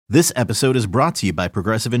This episode is brought to you by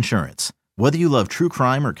Progressive Insurance. Whether you love true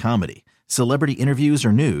crime or comedy, celebrity interviews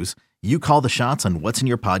or news, you call the shots on what's in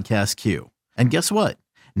your podcast queue. And guess what?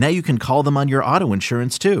 Now you can call them on your auto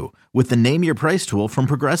insurance too with the Name Your Price tool from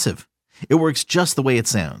Progressive. It works just the way it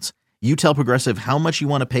sounds. You tell Progressive how much you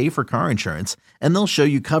want to pay for car insurance, and they'll show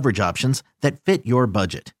you coverage options that fit your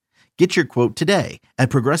budget. Get your quote today at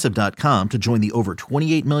Progressive.com to join the over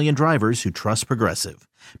 28 million drivers who trust Progressive.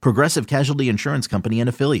 Progressive Casualty Insurance Company and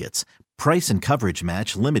Affiliates. Price and coverage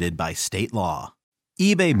match limited by state law.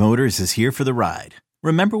 eBay Motors is here for the ride.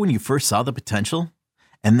 Remember when you first saw the potential?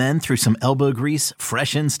 And then through some elbow grease,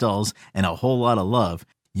 fresh installs, and a whole lot of love,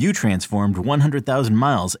 you transformed 100,000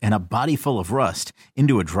 miles and a body full of rust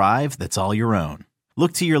into a drive that's all your own.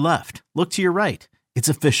 Look to your left. Look to your right. It's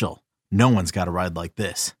official. No one's got a ride like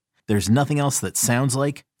this. There's nothing else that sounds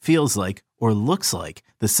like, feels like, or looks like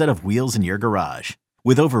the set of wheels in your garage.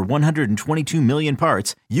 With over 122 million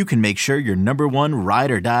parts, you can make sure your number one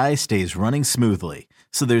ride or die stays running smoothly.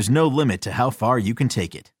 So there's no limit to how far you can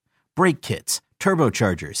take it. Brake kits,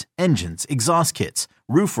 turbochargers, engines, exhaust kits,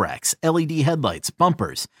 roof racks, LED headlights,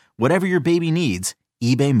 bumpers, whatever your baby needs,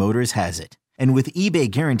 eBay Motors has it. And with eBay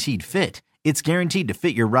Guaranteed Fit, it's guaranteed to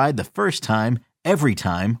fit your ride the first time, every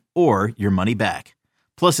time, or your money back.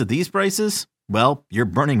 Plus, at these prices, well, you're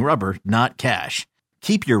burning rubber, not cash.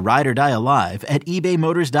 Keep your ride or die alive at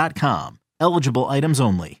ebaymotors.com. Eligible items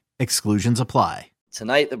only. Exclusions apply.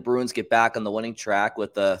 Tonight, the Bruins get back on the winning track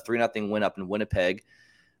with a 3-0 win up in Winnipeg.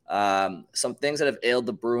 Some things that have ailed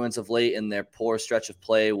the Bruins of late in their poor stretch of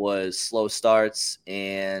play was slow starts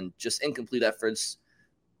and just incomplete efforts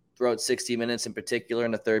throughout 60 minutes, in particular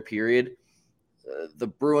in the third period. The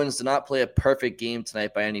Bruins did not play a perfect game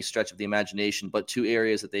tonight by any stretch of the imagination, but two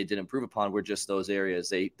areas that they did improve upon were just those areas.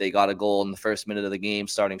 They got a goal in the first minute of the game,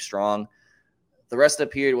 starting strong. The rest of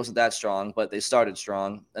the period wasn't that strong, but they started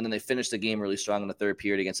strong, and then they finished the game really strong in the third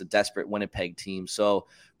period against a desperate Winnipeg team. So,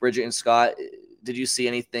 Bridget and Scott, did you see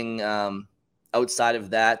anything outside of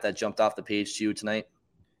that jumped off the page to you tonight?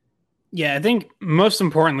 Yeah, I think most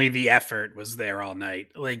importantly, the effort was there all night.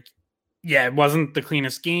 It wasn't the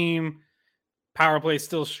cleanest game. Power play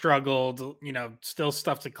still struggled, still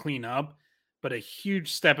stuff to clean up, but a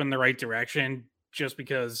huge step in the right direction just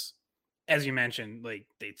because, as you mentioned, they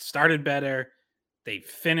started better. They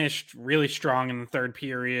finished really strong in the third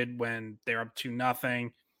period when they're up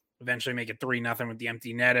 2-0, eventually make it 3-0 with the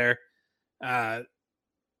empty netter. They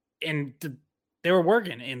were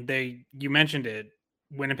working, and you mentioned it,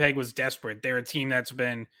 Winnipeg was desperate. They're a team that's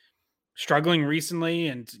been struggling recently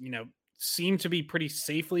and, seemed to be pretty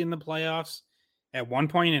safely in the playoffs at one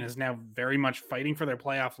point and is now very much fighting for their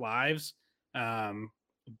playoff lives. I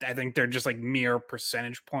think they're just mere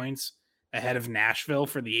percentage points ahead of Nashville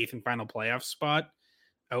for the 8th and final playoff spot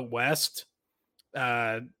out west.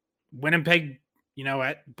 Winnipeg,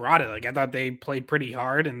 brought it. I thought they played pretty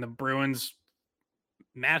hard and the Bruins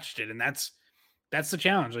matched it. And that's the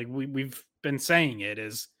challenge. We've been saying it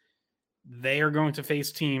is they are going to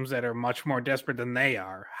face teams that are much more desperate than they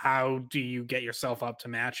are. How do you get yourself up to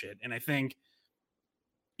match it? And I think,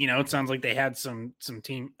 it sounds like they had some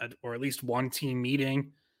team or at least one team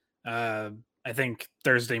meeting. I think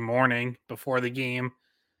Thursday morning before the game,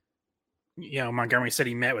 Montgomery said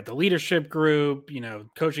he met with the leadership group,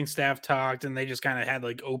 coaching staff talked, and they just kind of had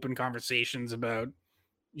open conversations about,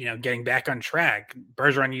 getting back on track.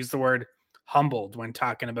 Bergeron used the word humbled when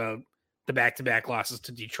talking about the back-to-back losses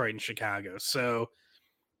to Detroit and Chicago. So,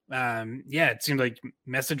 it seemed like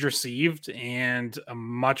message received and a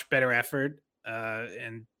much better effort.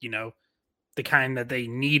 And the kind that they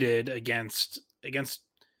needed against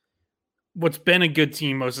what's been a good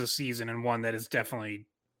team most of the season and one that is definitely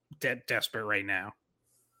desperate right now.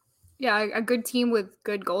 Yeah, a good team with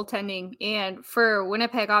good goaltending. And for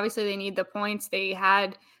Winnipeg, obviously they need the points. They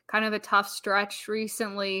had kind of a tough stretch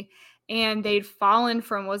recently, and they'd fallen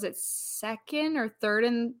from, was it second or third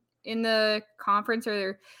in the conference,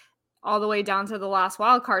 or all the way down to the last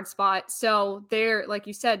wild card spot. So they're, like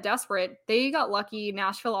you said, desperate. They got lucky.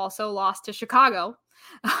 Nashville also lost to Chicago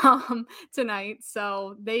tonight.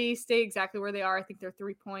 So they stay exactly where they are. I think they're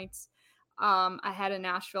 3 points ahead of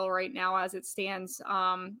Nashville right now as it stands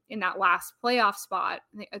in that last playoff spot.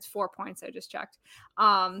 I think it's 4 points. I just checked.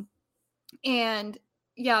 And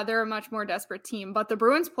yeah, they're a much more desperate team, but the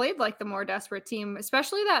Bruins played like the more desperate team,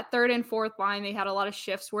 especially that third and fourth line. They had a lot of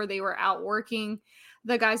shifts where they were outworking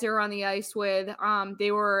the guys they were on the ice with.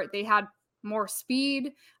 They had more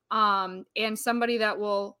speed, and somebody that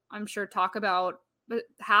we'll, I'm sure, talk about. But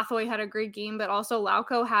Hathaway had a great game, but also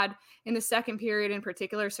Lauko had in the second period in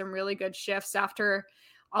particular some really good shifts after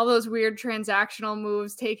all those weird transactional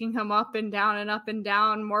moves, taking him up and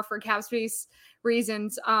down, more for cap space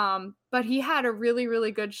reasons. But he had a really,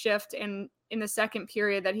 really good shift in the second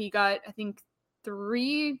period that he got, I think,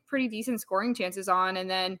 3 pretty decent scoring chances on. And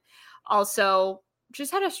then also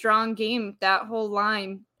just had a strong game. That whole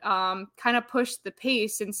line kind of pushed the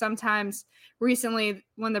pace. And sometimes recently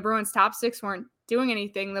when the Bruins top 6 weren't doing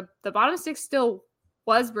anything, the bottom 6 still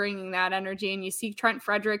was bringing that energy. And you see Trent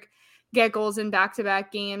Frederick get goals in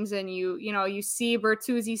back-to-back games, and you see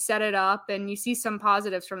Bertuzzi set it up, and you see some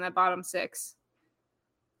positives from that bottom 6.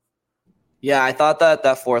 Yeah, I thought that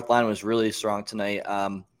fourth line was really strong tonight.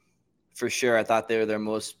 For sure, I thought they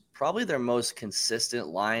were probably their most consistent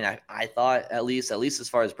line. I thought at least as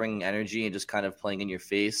far as bringing energy and just kind of playing in your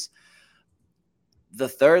face. The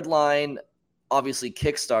third line obviously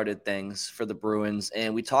kickstarted things for the Bruins,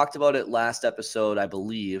 and we talked about it last episode, I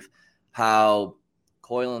believe, how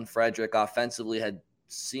Coyle and Frederick offensively had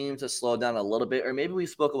seemed to slow down a little bit, or maybe we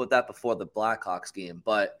spoke about that before the Blackhawks game.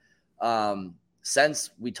 But since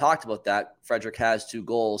we talked about that, Frederick has 2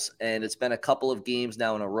 goals, and it's been a couple of games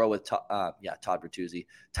now in a row with Tyler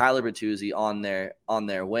Bertuzzi on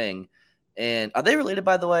their wing. And are they related,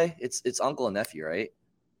 by the way? It's uncle and nephew, right?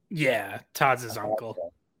 Yeah, Todd's his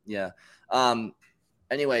uncle. Yeah.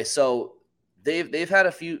 Anyway, so they've had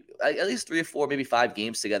a few, at least 3 or 4, maybe 5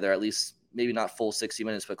 games together, at least maybe not full 60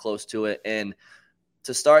 minutes, but close to it. And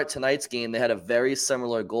to start tonight's game, they had a very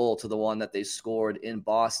similar goal to the one that they scored in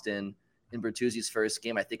Boston in Bertuzzi's first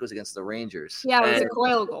game. I think it was against the Rangers. Yeah, it was a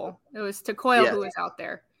Coyle goal. It was to Coyle who was out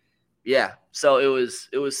there. Yeah, so it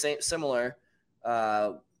was similar.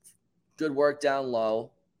 Good work down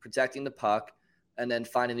low, protecting the puck, and then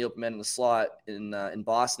finding the open man in the slot. In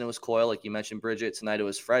Boston, it was Coyle, like you mentioned, Bridget. Tonight it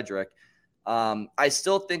was Frederick. I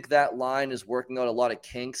still think that line is working out a lot of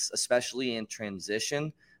kinks, especially in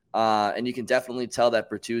transition. And you can definitely tell that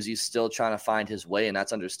Bertuzzi's still trying to find his way, and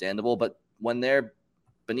that's understandable. But when they're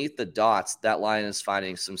beneath the dots, that line is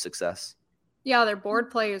finding some success. Yeah, their board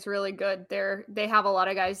play is really good. They have a lot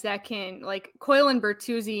of guys that can, like Coyle and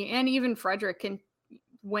Bertuzzi, and even Frederick can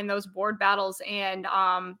win those board battles, and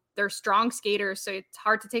they're strong skaters, so it's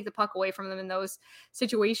hard to take the puck away from them in those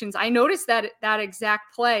situations. I noticed that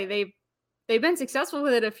exact play. They've been successful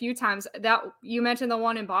with it a few times. That you mentioned the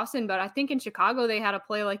one in Boston, but I think in Chicago they had a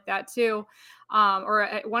play like that too. Or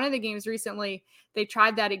at one of the games recently, they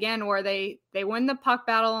tried that again, where they win the puck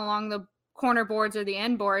battle along the corner boards or the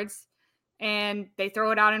end boards, and they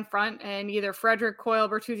throw it out in front, and either Frederick, Coyle,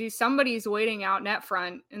 Bertuzzi, somebody's waiting out net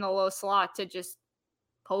front in the low slot to just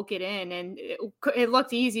poke it in. And it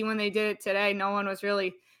looked easy when they did it today. No one was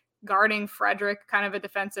really guarding Frederick, kind of a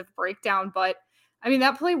defensive breakdown, but I mean,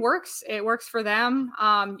 that play works. It works for them.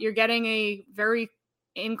 You're getting a very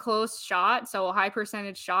in-close shot, so a high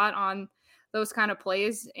percentage shot on those kind of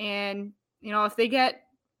plays. And, if they get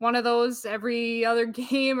one of those every other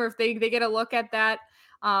game, or if they get a look at that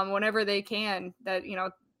whenever they can,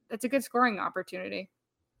 that's a good scoring opportunity.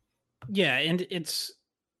 Yeah, and it's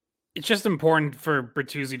just important for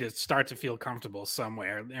Bertuzzi to start to feel comfortable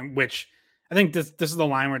somewhere, and which I think this is the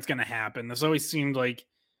line where it's going to happen. This always seemed like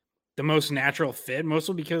the most natural fit,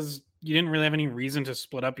 mostly because you didn't really have any reason to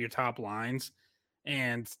split up your top lines.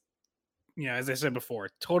 And, as I said before,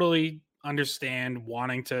 totally understand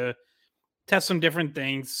wanting to test some different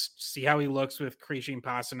things, see how he looks with Krejci and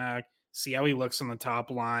Pasternak, see how he looks on the top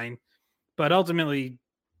line. But ultimately,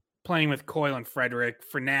 playing with Coyle and Frederick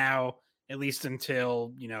for now, at least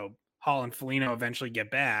until, Hall and Foligno eventually get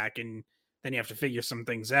back, and then you have to figure some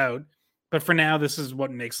things out. But for now, this is what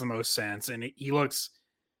makes the most sense. And he looks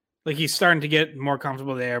like he's starting to get more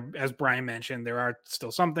comfortable there. As Brian mentioned, there are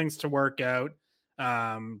still some things to work out.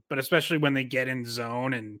 But especially when they get in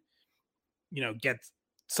zone and, get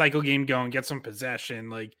cycle game going, get some possession,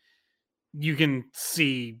 like you can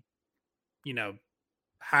see,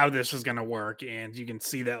 how this is going to work. And you can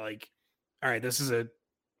see that, like, all right, this is a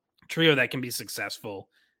trio that can be successful.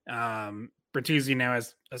 Bertuzzi now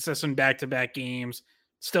has assists in back-to-back games,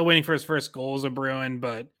 still waiting for his first goal as a Bruin,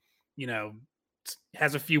 but,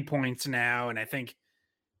 has a few points now, and I think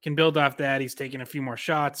can build off that. He's taken a few more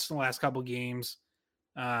shots in the last couple games.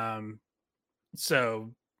 So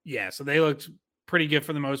they looked pretty good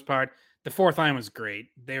for the most part. The fourth line was great.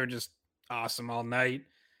 They were just awesome all night.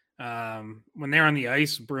 When they're on the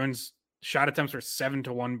ice, Bruins shot attempts were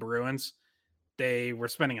 7-1 Bruins. They were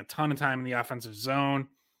spending a ton of time in the offensive zone.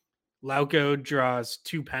 Lauko draws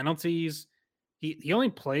 2 penalties. He only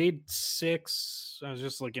played 6. I was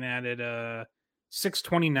just looking at it.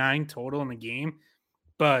 629 total in the game,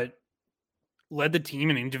 but led the team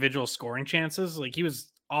in individual scoring chances. Like, he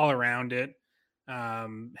was all around it.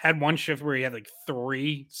 Had one shift where he had like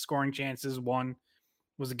 3 scoring chances. One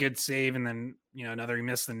was a good save, and then another he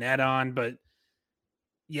missed the net on. But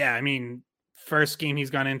yeah, I mean, first game he's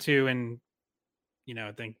gone into, and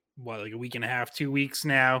I think like a week and a half, 2 weeks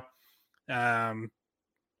now. And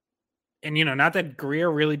not that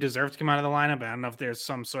Greer really deserved to come out of the lineup. I don't know if there's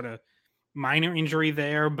some sort of minor injury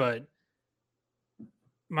there, but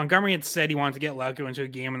Montgomery had said he wanted to get Lauko into a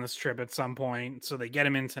game on this trip at some point, so they get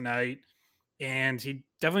him in tonight, and he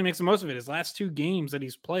definitely makes the most of it. His last 2 games that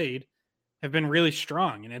he's played have been really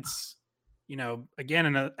strong, and it's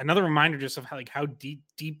again another reminder just of how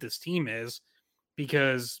deep this team is,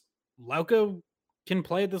 because Lauko can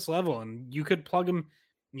play at this level, and you could plug him.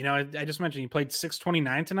 I just mentioned he played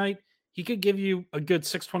 629 tonight. He could give you a good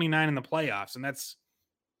 629 in the playoffs, and that's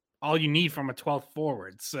all you need from a 12th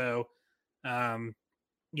forward. So,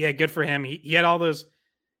 yeah, good for him. He had all those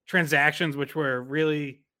transactions, which were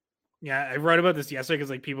really, I wrote about this yesterday because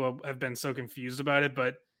like people have been so confused about it,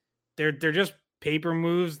 but they're just paper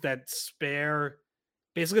moves that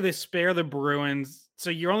they spare the Bruins. So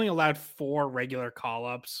you're only allowed 4 regular call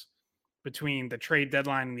ups between the trade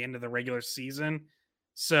deadline and the end of the regular season.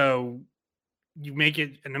 So you make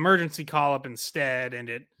it an emergency call up instead, and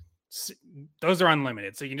those are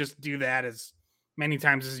unlimited. So you can just do that as many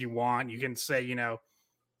times as you want. You can say,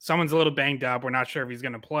 someone's a little banged up, we're not sure if he's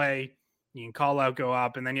going to play. You can call out, go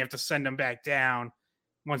up, and then you have to send him back down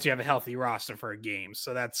once you have a healthy roster for a game.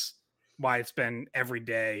 So that's why it's been every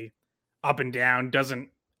day, up and down. Doesn't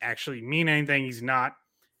actually mean anything. He's not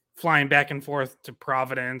flying back and forth to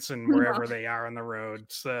Providence and wherever they are on the road.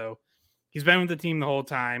 So he's been with the team the whole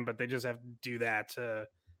time, but they just have to do that to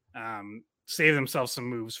save themselves some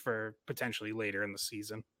moves for potentially later in the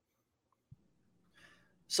season.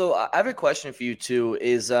 So I have a question for you too,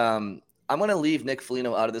 is I'm going to leave Nick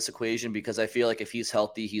Foligno out of this equation because I feel like if he's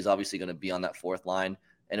healthy, he's obviously going to be on that 4th line,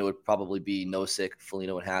 and it would probably be Nosek,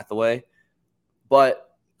 Foligno, and Hathaway.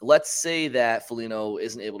 But let's say that Foligno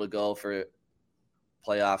isn't able to go for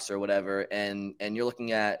playoffs or whatever, and you're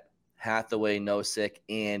looking at Hathaway, Nosek,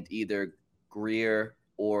 and either Greer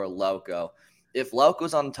or Lauko. If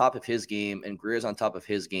Lauko's on top of his game and Greer's on top of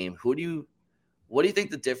his game, what do you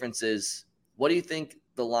think the difference is? What do you think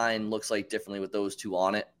the line looks like differently with those two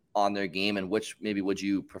on their game, and which maybe would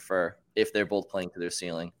you prefer if they're both playing to their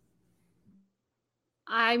ceiling?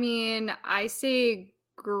 I mean, I say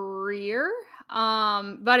Greer,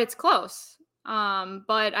 but it's close.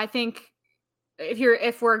 But I think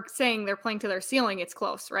if we're saying they're playing to their ceiling, it's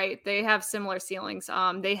close, right? They have similar ceilings.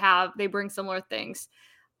 They bring similar things.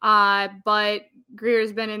 But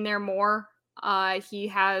Greer's been in there more. He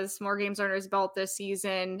has more games under his belt this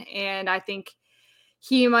season, and I think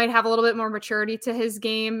he might have a little bit more maturity to his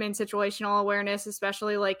game and situational awareness,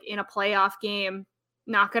 especially like in a playoff game.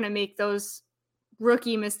 Not going to make those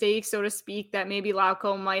rookie mistakes, so to speak, that maybe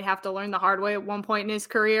Lauko might have to learn the hard way at one point in his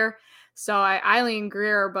career. So I lean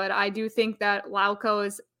Greer, but I do think that Lauko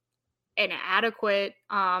is an adequate,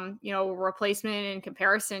 replacement in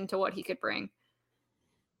comparison to what he could bring.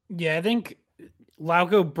 Yeah, I think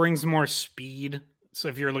Lauko brings more speed. So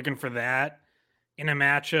if you're looking for that in a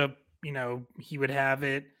matchup, he would have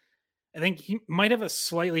it. I think he might have a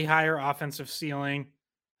slightly higher offensive ceiling.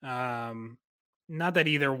 Not that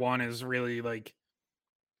either one is really like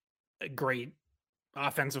a great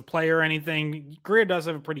offensive player or anything. Greer does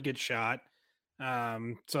have a pretty good shot.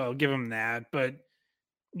 So I'll give him that. But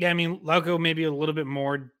yeah, I mean, Lauko maybe a little bit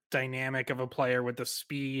more dynamic of a player with the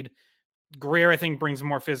speed. Greer, I think, brings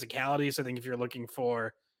more physicality. So I think if you're looking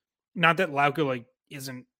for, not that Lauko like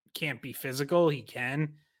can't be physical, he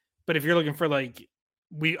can. But if you're looking for like,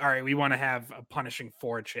 we want to have a punishing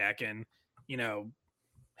forecheck and,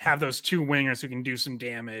 have those 2 wingers who can do some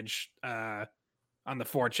damage on the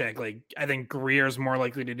forecheck. Like, I think Greer's more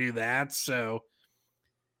likely to do that. So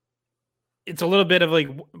it's a little bit of like,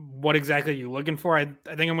 what exactly are you looking for? I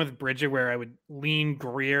think I'm with Bridget where I would lean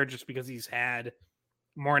Greer just because he's had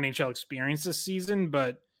more NHL experience this season,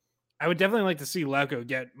 but I would definitely like to see Lauko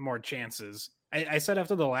get more chances. I said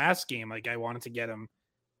after the last game, like I wanted to get him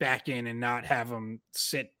back in and not have him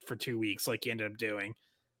sit for 2 weeks like he ended up doing.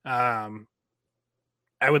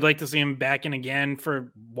 I would like to see him back in again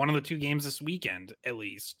for one of the 2 games this weekend, at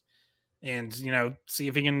least. And, see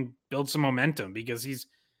if he can build some momentum because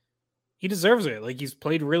he deserves it. Like he's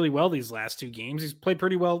played really well these last 2 games. He's played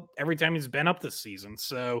pretty well every time he's been up this season.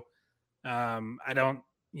 So I don't,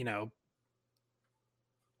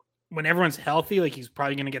 when everyone's healthy, like he's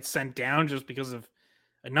probably going to get sent down just because of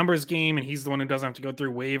a numbers game, and he's the one who doesn't have to go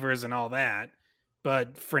through waivers and all that.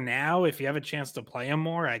 But for now, if you have a chance to play him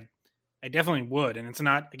more, I definitely would. And it's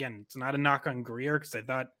not a knock on Greer because I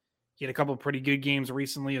thought He had a couple of pretty good games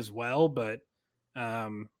recently as well, but I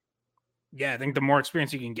think the more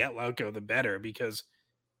experience you can get Lauko, the better, because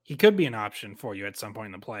he could be an option for you at some point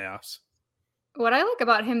in the playoffs. What I like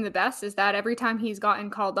about him the best is that every time he's gotten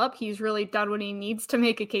called up, he's really done what he needs to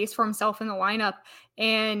make a case for himself in the lineup.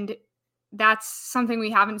 And that's something we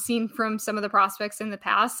haven't seen from some of the prospects in the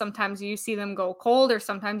past. Sometimes you see them go cold, or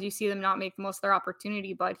sometimes you see them not make the most of their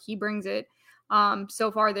opportunity, but he brings it.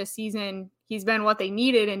 So far this season, he's been what they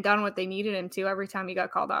needed and done what they needed him to every time he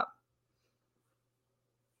got called up.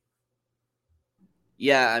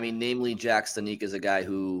 Yeah, I mean, namely Jack Stanek is a guy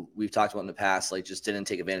who we've talked about in the past, like just didn't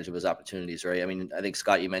take advantage of his opportunities, right? I mean, I think,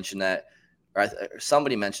 Scott, you mentioned that, or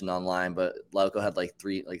somebody mentioned online, but Lauko had like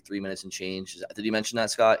 3 minutes and change. Did you mention that,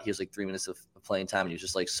 Scott? He has like 3 minutes of playing time, and he was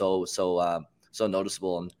just like so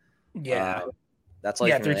noticeable. And that's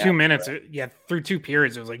like through 2 minutes. Through 2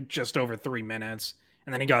 periods, it was like just over 3 minutes,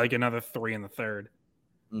 and then he got like another 3 in the third.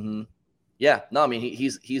 Mm-hmm. Yeah, no, I mean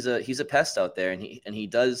he's a pest out there, and he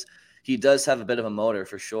does have a bit of a motor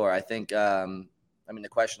for sure. I think, I mean, the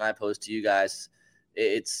question I posed to you guys,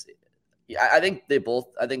 I think both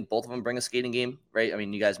of them bring a skating game, right? I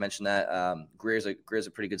mean, you guys mentioned that Greer's a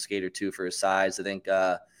pretty good skater too for his size. I think,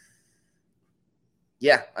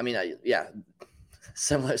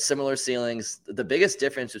 similar ceilings. The biggest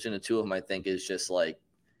difference between the two of them, I think, is just like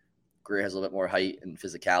Greer has a little bit more height and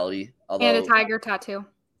physicality, and a tiger tattoo.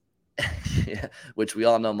 Yeah, which we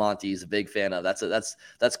all know Monty's a big fan of. That's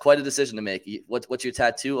quite a decision to make. What's your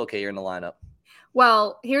tattoo? Okay, you're in the lineup.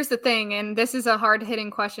 Well, here's the thing, and this is a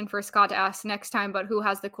hard-hitting question for Scott to ask next time, but who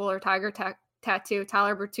has the cooler tiger tattoo,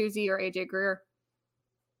 Tyler Bertuzzi or AJ Greer?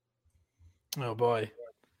 Oh, boy.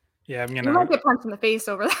 Yeah, You might get punched in the face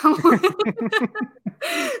over that one.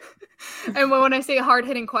 And when I say a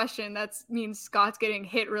hard-hitting question, that means Scott's getting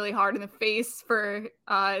hit really hard in the face for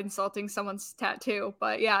insulting someone's tattoo.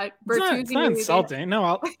 But yeah, Bertuzzi. It's not insulting.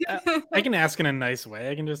 No, I can ask in a nice way.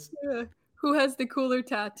 I can just. Who has the cooler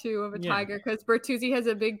tattoo of a tiger? Because Bertuzzi has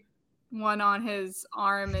a big one on his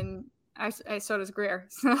arm, and so does Greer.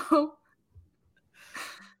 So.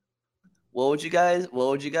 What would you do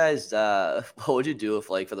if,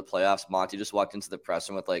 like, for the playoffs, Monty just walked into the press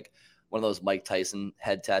room with like one of those Mike Tyson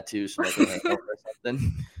head tattoos from like a Hangover or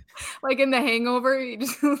something? Like in The Hangover, he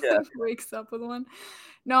just wakes up with one.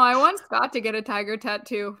 No, I want Scott to get a tiger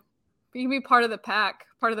tattoo. He can be part of the pack,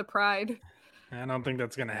 part of the pride. I don't think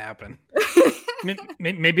that's gonna happen.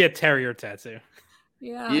 Maybe a terrier tattoo.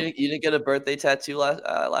 Yeah. You didn't get a birthday tattoo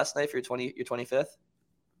last night for your 25th?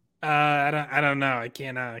 I don't know. I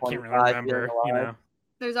can't really remember. You know.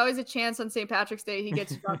 There's always a chance on St. Patrick's Day he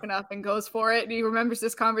gets drunk enough and goes for it. And he remembers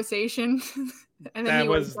this conversation. And then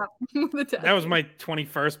wakes up with a tattoo. That was my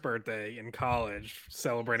 21st birthday in college,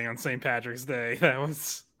 celebrating on St. Patrick's Day.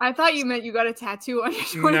 I thought you meant you got a tattoo on your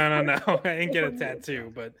 21st. No. I didn't get a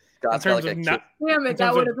tattoo, but Scott's in terms of not, damn it,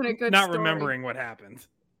 that would have been a good not story. Remembering what happened.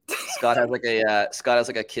 Scott has like a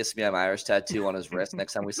 "Kiss Me, I'm Irish" tattoo on his wrist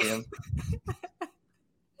next time we see him.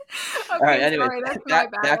 All right, anyway,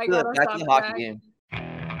 back to the hockey game.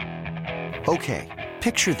 Okay,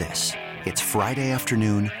 picture this. It's Friday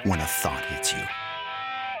afternoon when a thought hits you.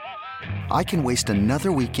 I can waste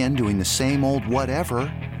another weekend doing the same old whatever,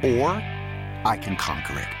 or I can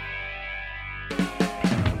conquer it.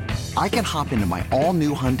 I can hop into my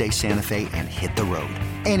all-new Hyundai Santa Fe and hit the road.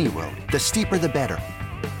 Any road. The steeper, the better.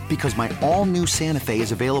 Because my all-new Santa Fe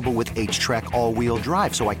is available with H-Track all-wheel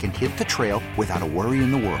drive, so I can hit the trail without a worry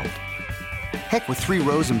in the world. Heck, with 3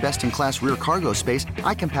 rows and best-in-class rear cargo space,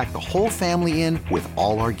 I can pack the whole family in with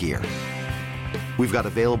all our gear. We've got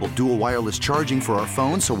available dual wireless charging for our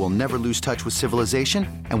phones, so we'll never lose touch with civilization,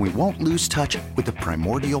 and we won't lose touch with the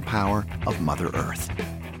primordial power of Mother Earth.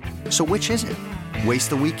 So which is it?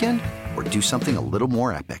 Waste the weekend or do something a little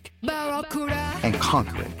more epic? And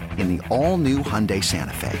conquer it in the all-new Hyundai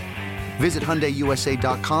Santa Fe. Visit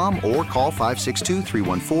HyundaiUSA.com or call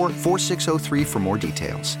 562-314-4603 for more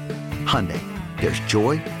details. Hyundai, there's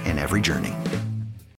joy in every journey.